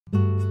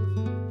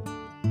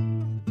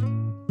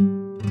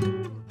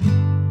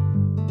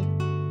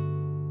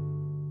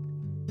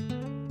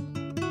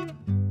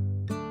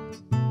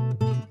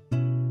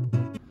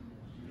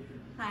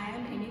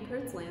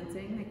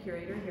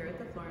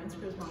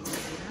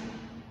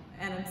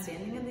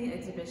standing in the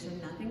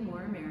exhibition, Nothing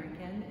More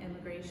American,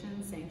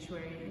 Immigration,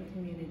 Sanctuary, and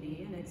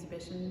Community, an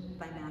exhibition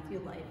by Matthew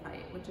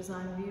Lifehite, which is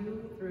on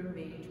view through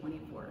May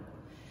 24th.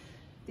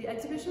 The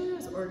exhibition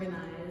was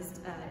organized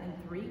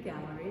in 3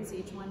 galleries.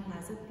 Each one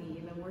has a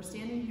theme, and we're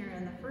standing here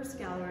in the first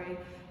gallery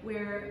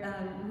where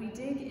we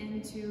dig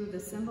into the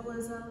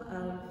symbolism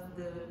of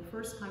the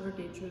first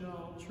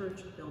Congregational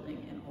Church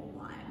building in Old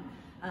Lyme.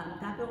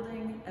 That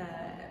building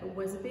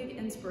was a big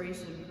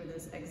inspiration for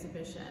this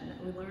exhibition.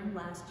 We learned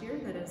last year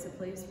that it's a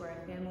place where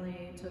a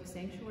family took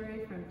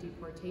sanctuary from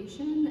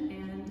deportation,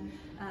 and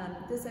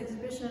this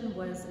exhibition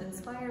was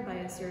inspired by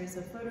a series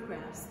of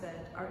photographs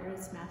that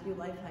artist Matthew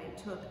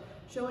Lifehite took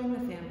showing the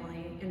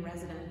family in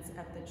residence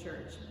at the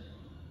church.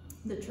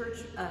 The church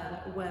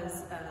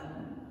was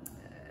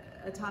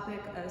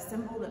a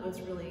symbol that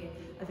was really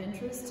of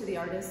interest to the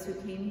artists who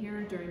came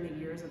here during the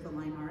years of the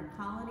Lyme Art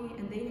Colony,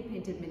 and they had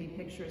painted many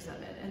pictures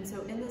of it. And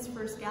so in this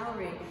first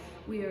gallery,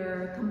 we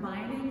are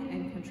combining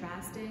and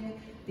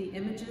contrasting the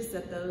images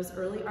that those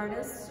early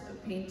artists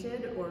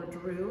painted or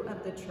drew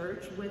of the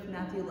church with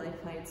Matthew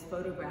Lifehite's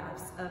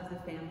photographs of the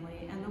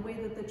family and the way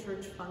that the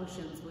church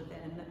functions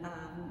within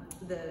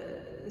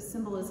the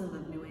symbolism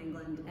of New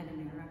England and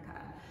America.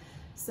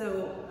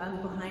 So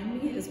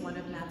behind me is one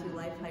of Matthew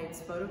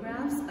Lifehite's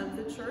photographs of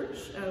the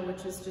church,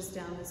 which is just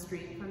down the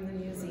street from the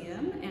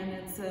museum, and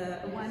it's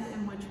one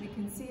in which we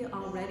can see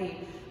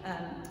already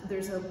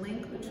there's a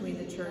link between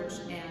the church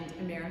and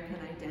American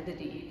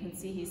identity. You can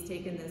see he's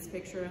taken this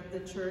picture of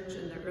the church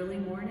in the early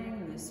morning,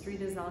 and the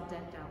street is all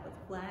decked out with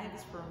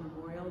flags for a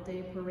Memorial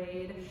Day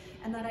parade,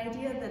 and that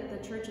idea that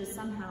the church is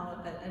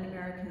somehow an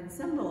American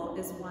symbol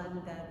is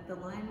one that the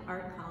Lyme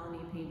Art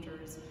Colony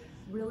painters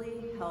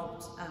really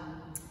helped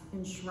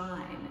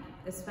enshrine,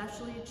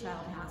 especially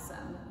Childe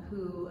Hassam,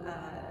 who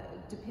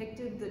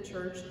depicted the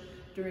church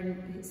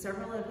during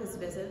several of his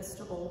visits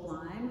to Old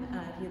Lyme.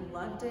 He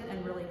loved it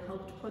and really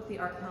helped put the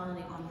art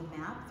colony on the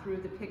map through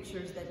the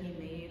pictures that he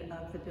made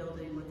of the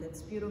building with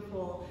its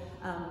beautiful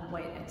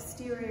white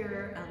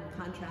exterior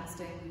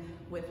contrasting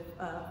with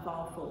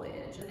fall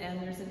foliage.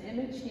 And there's an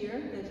image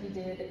here that he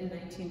did in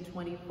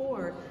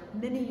 1924,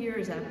 many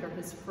years after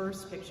his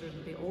first pictures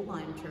of the Old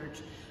Lyme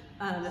church,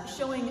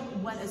 showing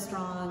what a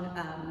strong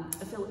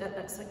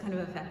kind of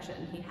affection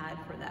he had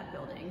for that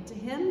building. To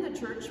him, the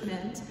church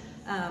meant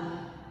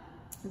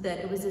that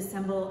it was a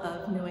symbol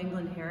of New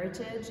England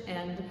heritage,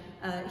 and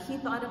he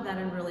thought of that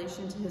in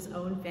relation to his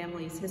own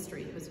family's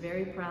history. He was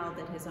very proud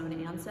that his own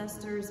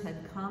ancestors had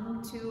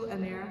come to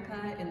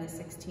America in the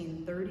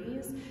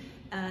 1630s,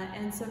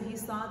 and so he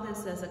saw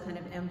this as a kind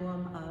of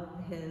emblem of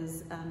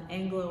his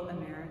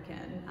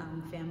Anglo-American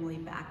family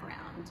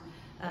background.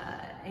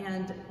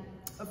 And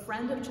a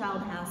friend of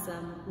Childe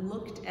Hassam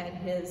looked at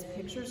his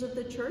pictures of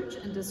the church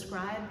and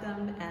described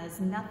them as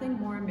nothing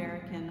more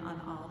American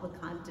on all the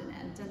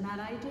continent. And that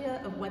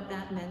idea of what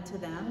that meant to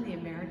them, the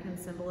American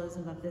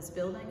symbolism of this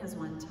building as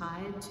one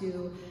tied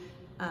to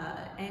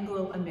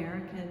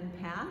Anglo-American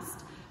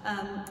past,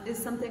 is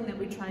something that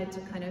we tried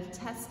to kind of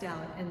test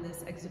out in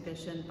this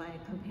exhibition by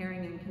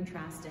comparing and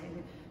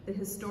contrasting the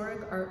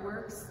historic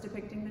artworks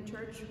depicting the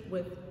church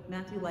with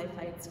Matthew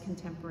Lifehite's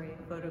contemporary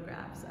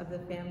photographs of the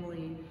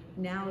family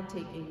now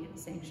taking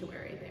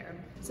sanctuary there.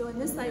 So in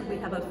this slide we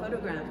have a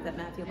photograph that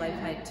Matthew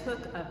Lifehite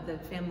took of the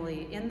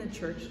family in the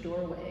church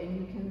doorway.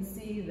 You can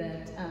see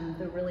that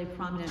the really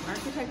prominent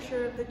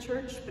architecture of the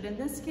church, but in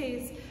this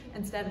case,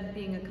 instead of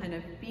being a kind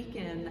of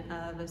beacon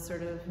of a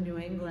sort of New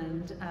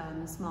England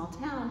small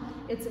town,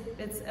 it's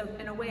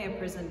in a way a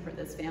prison for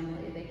this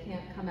family. They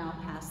can't come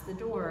out past the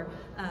door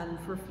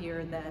for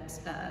fear that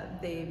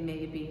they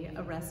may be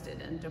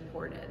arrested and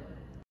deported.